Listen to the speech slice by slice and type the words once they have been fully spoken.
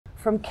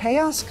from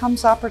chaos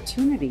comes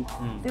opportunity.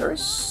 There is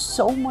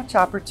so much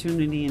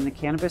opportunity in the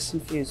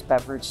cannabis-infused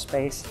beverage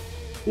space.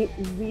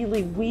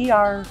 We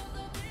are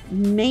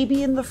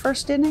maybe in the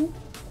first inning,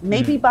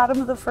 maybe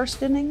bottom of the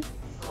first inning.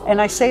 And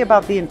I say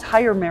about the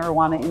entire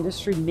marijuana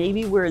industry,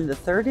 maybe we're in the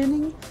third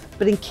inning,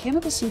 but in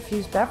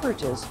cannabis-infused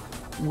beverages,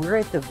 we're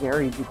at the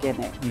very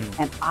beginning.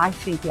 And I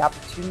think the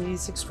opportunity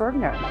is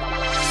extraordinary.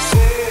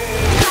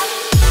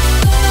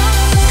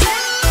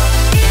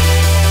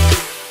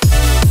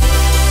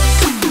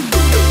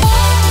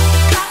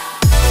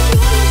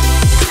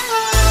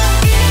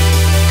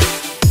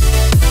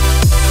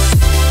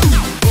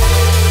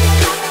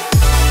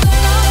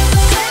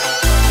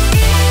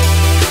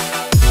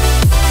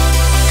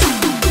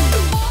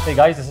 Hey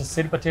guys, this is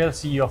Sid Patel,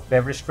 CEO of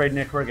Beverage Trade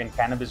Network and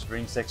Cannabis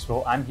Drinks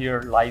Expo. I'm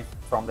here live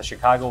from the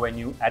Chicago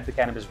venue at the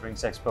Cannabis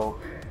Drinks Expo,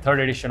 third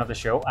edition of the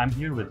show. I'm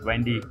here with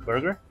Wendy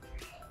Berger.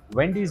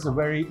 Wendy is a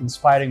very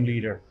inspiring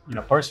leader.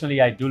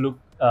 Personally, I do look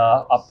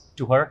up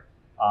to her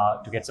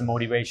to get some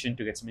motivation,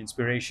 to get some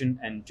inspiration,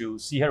 and to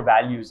see her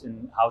values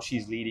in how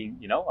she's leading,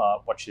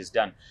 what she's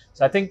done.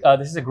 So I think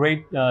this is a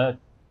great,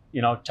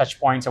 touch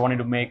points I wanted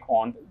to make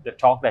on the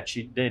talk that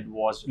she did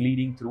was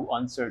leading through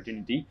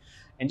uncertainty.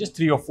 And just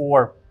 3 or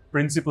 4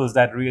 principles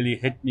that really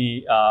hit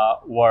me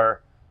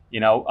were,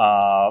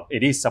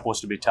 it is supposed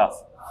to be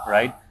tough,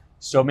 right?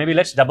 So maybe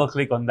let's double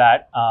click on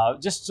that,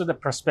 just so the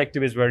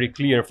perspective is very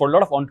clear. For a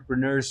lot of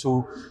entrepreneurs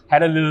who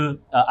had a little,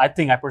 I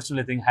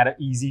personally think had an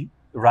easy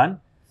run,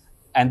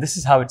 and this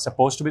is how it's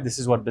supposed to be. This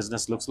is what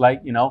business looks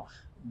like.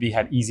 We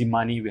had easy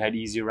money, we had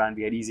easy run,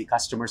 we had easy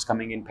customers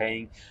coming in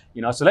paying.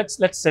 So let's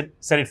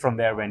set it from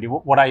there, Wendy.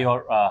 What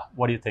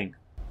do you think?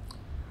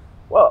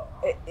 Well,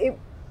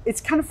 it's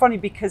kind of funny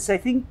because I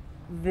think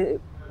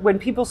when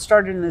people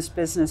started in this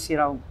business,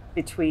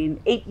 between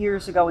 8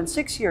 years ago and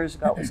 6 years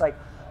ago, it's like,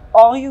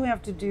 all you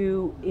have to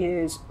do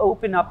is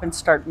open up and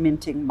start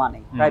minting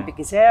money, right?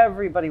 Because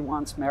everybody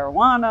wants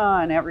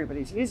marijuana and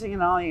everybody's using it,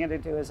 and all you got to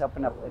do is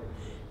open up it.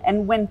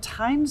 And when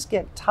times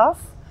get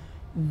tough,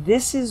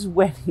 this is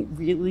when it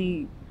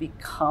really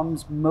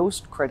becomes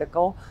most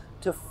critical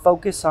to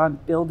focus on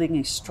building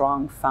a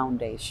strong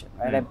foundation,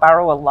 right? I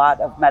borrow a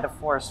lot of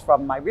metaphors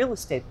from my real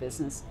estate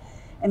business.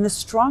 And the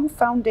strong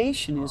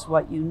foundation is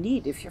what you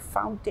need. If your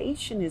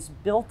foundation is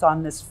built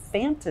on this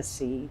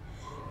fantasy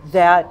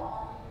that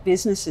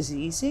business is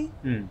easy,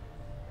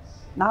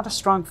 not a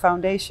strong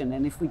foundation.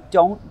 And if we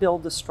don't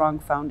build a strong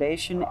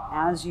foundation,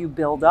 as you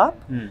build up,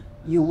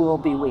 you will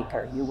be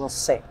weaker, you will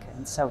sink.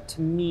 And so to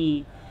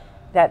me,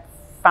 that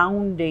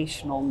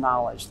foundational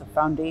knowledge, the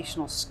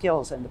foundational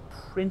skills and the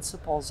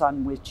principles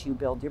on which you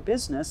build your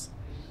business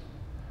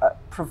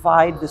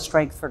provide the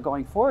strength for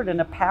going forward and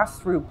a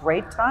path through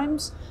great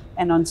times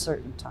and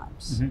uncertain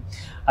times.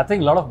 I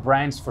think a lot of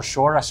brands for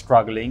sure are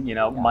struggling.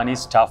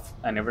 Money's tough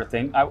and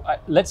everything.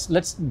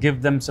 Let's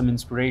give them some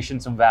inspiration,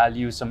 some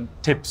value, some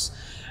tips.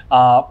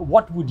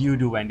 What would you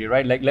do, Wendy?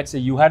 Right? Like, let's say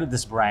you had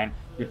this brand,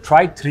 you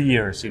tried 3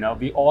 years.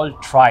 We all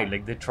tried.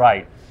 Like they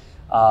tried.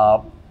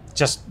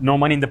 Just no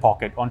money in the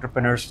pocket.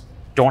 Entrepreneurs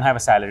don't have a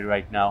salary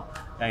right now.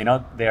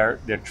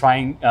 They're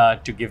trying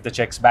to give the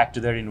checks back to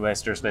their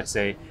investors. Let's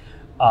say.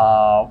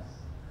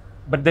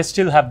 But they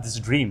still have this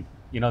dream,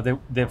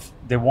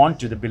 they want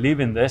to, they believe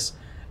in this.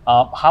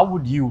 How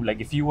would you,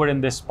 like if you were in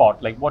this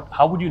spot, like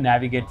how would you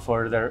navigate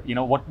further?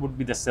 What would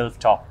be the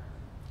self-talk?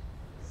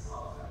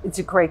 It's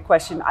a great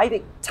question. I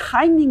think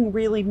timing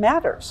really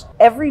matters.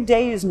 Every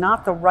day is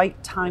not the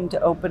right time to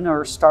open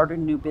or start a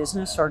new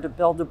business or to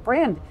build a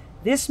brand.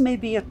 This may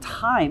be a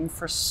time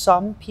for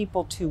some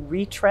people to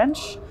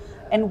retrench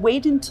and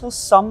wait until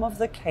some of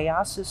the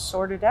chaos is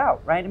sorted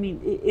out, right? I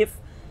mean,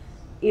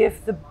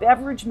 if the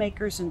beverage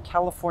makers in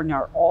California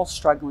are all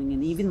struggling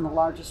and even the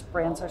largest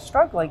brands are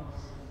struggling,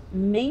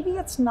 maybe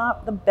it's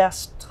not the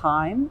best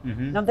time.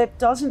 Now, that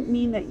doesn't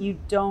mean that you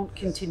don't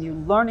continue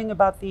learning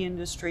about the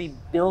industry,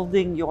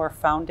 building your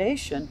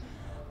foundation,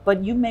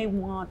 but you may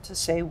want to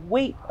say,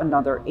 wait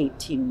another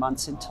 18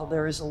 months until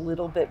there is a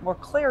little bit more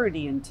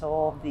clarity,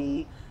 until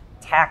the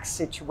tax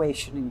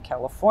situation in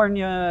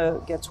California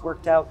gets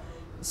worked out.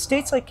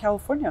 States like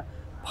California,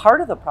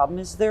 part of the problem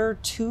is there are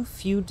too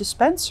few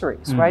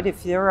dispensaries, right?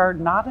 If there are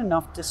not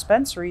enough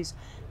dispensaries,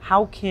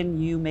 how can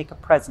you make a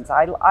presence?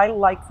 I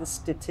like the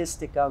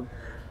statistic of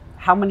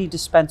how many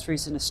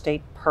dispensaries in a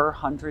state per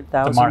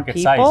 100,000 people. Market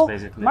size,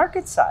 basically.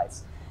 Market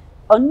size.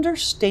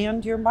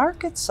 Understand your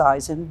market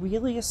size and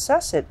really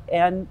assess it.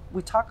 And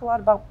we talk a lot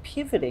about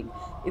pivoting.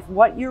 If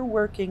what you're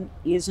working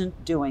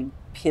isn't doing,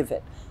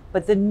 pivot.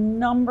 But the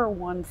number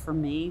one for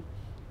me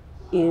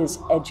is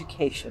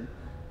education.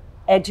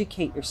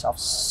 Educate yourself,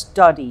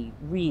 study,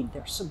 read.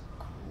 There's some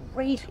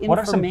great information. What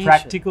are some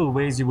practical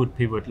ways you would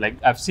pivot? Like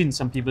I've seen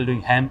some people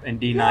doing hemp and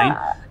D9.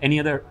 Yeah. Any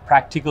other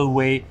practical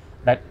way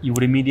that you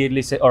would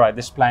immediately say, all right,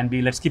 this plan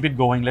B, let's keep it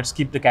going. Let's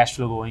keep the cash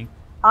flow going.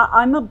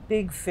 I'm a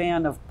big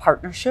fan of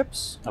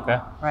partnerships. Okay.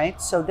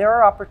 Right? So there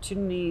are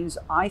opportunities,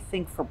 I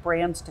think, for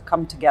brands to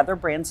come together,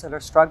 brands that are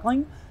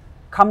struggling,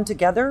 come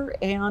together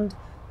and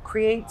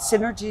create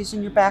synergies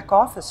in your back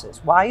offices.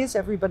 Why is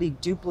everybody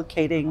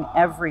duplicating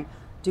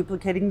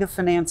the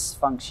finance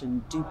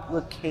function,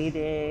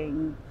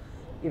 duplicating,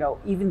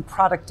 even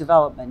product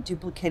development,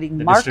 duplicating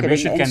the marketing?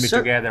 Distribution can be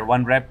together.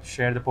 One rep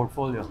share the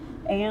portfolio.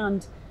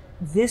 And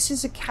this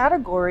is a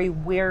category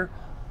where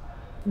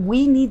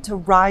we need to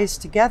rise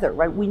together,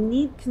 right? We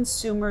need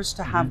consumers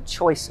to have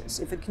choices.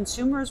 If a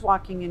consumer is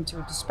walking into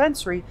a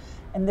dispensary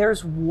and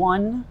there's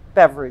one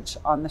beverage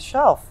on the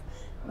shelf,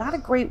 not a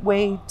great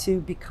way to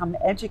become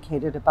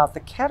educated about the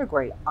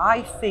category.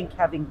 I think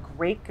having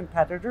great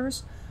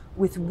competitors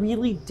with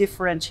really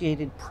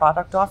differentiated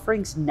product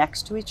offerings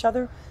next to each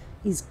other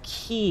is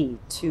key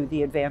to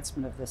the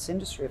advancement of this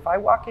industry. If I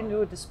walk into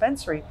a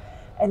dispensary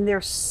and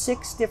there's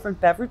 6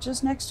 different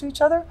beverages next to each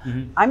other,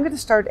 I'm going to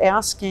start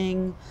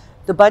asking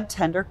the bud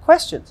tender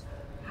questions.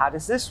 How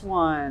does this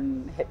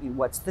one hit me?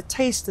 What's the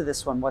taste of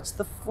this one? What's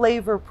the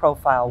flavor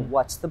profile?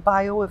 What's the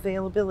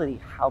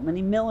bioavailability? How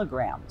many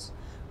milligrams?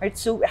 Right?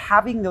 So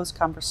having those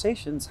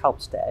conversations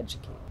helps to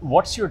educate.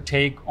 What's your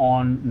take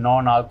on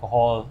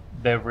non-alcohol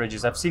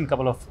beverages? I've seen a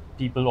couple of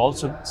people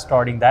also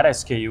starting that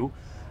SKU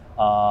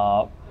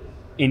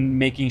in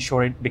making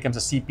sure it becomes a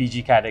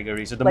CPG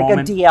category. So the like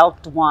moment, a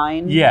de-alked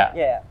wine.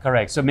 Yeah,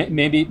 correct. So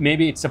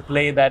maybe it's a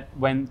play that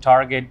when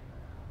Target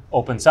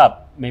opens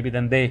up, maybe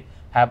then they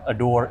have a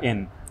door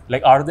in.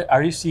 Like,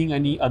 are you seeing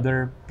any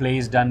other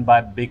plays done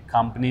by big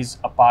companies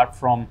apart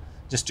from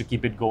just to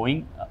keep it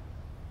going?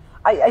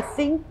 I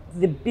think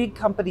the big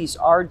companies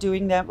are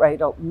doing that, right?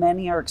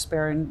 Many are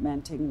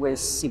experimenting with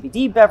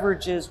CBD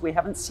beverages. We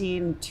haven't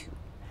seen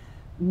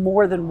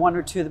more than 1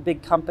 or 2 of the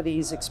big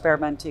companies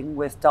experimenting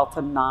with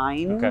Delta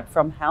 9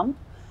 from hemp.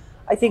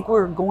 I think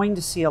we're going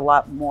to see a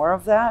lot more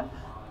of that.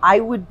 I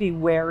would be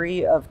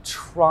wary of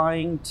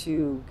trying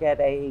to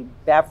get a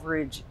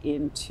beverage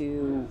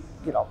into,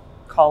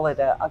 call it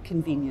a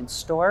convenience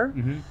store.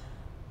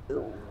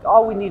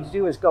 All we need to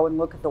do is go and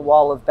look at the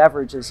wall of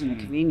beverages in a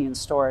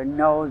convenience store and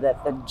know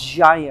that the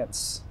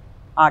giants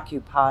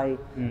occupy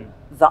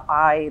the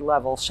eye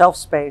level shelf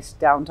space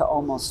down to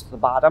almost the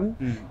bottom,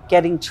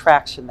 getting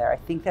traction there. I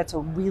think that's a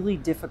really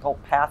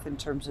difficult path in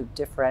terms of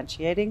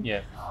differentiating.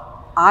 Yeah.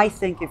 I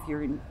think if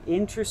you're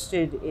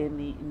interested in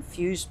the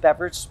infused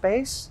beverage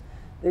space,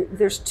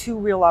 there's 2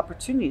 real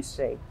opportunities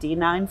today.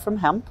 D9 from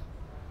hemp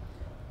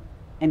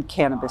and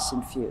cannabis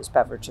infused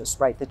beverages,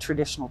 right? The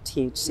traditional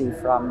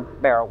THC from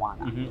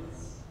marijuana.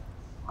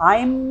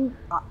 I'm,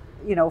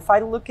 if I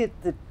look at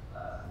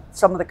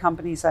some of the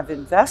companies I've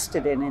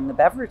invested in the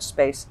beverage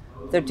space,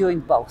 they're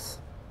doing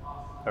both.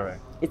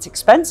 Correct. It's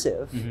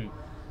expensive,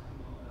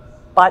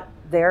 but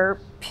they're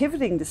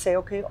pivoting to say,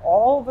 okay,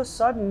 all of a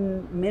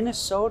sudden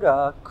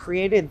Minnesota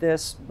created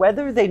this,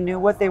 whether they knew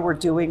what they were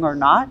doing or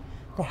not,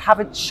 they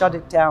haven't shut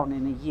it down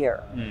in a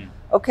year.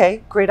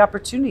 Okay, great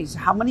opportunities.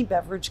 How many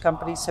beverage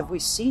companies have we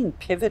seen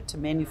pivot to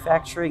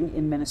manufacturing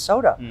in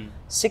Minnesota?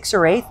 6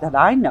 or 8 that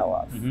I know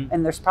of,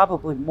 and there's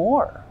probably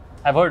more.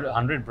 I've heard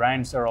 100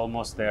 brands are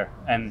almost there,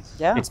 and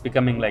it's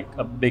becoming like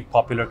a big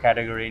popular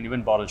category in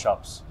even bottle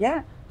shops.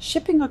 Yeah,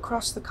 shipping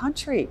across the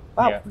country.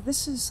 Wow,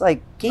 this is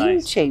like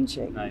game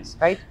changing. Nice,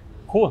 right?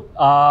 Cool.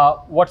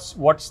 What's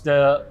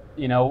the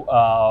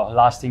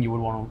last thing you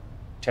would want to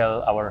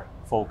tell our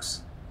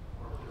folks?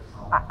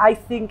 I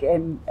think,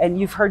 and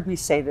you've heard me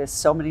say this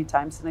so many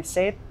times, and I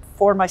say it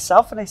for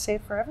myself and I say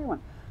it for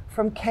everyone.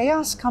 From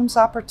chaos comes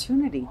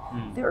opportunity.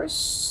 There is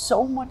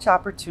so much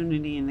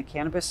opportunity in the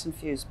cannabis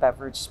infused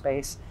beverage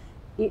space.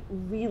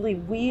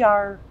 We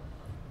are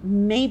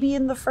maybe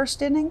in the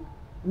first inning,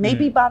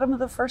 maybe bottom of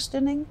the first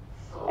inning.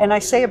 And I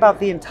say about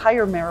the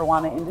entire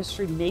marijuana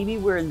industry, maybe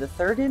we're in the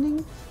 3rd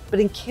inning, but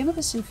in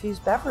cannabis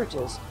infused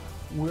beverages,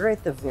 we're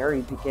at the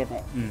very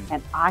beginning.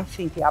 And I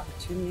think the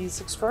opportunity is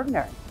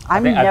extraordinary.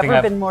 I've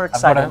never been more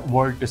excited. I've got a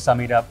word to sum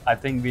it up. I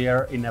think we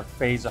are in a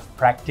phase of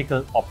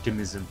practical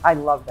optimism. I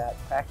love that,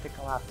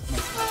 practical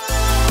optimism.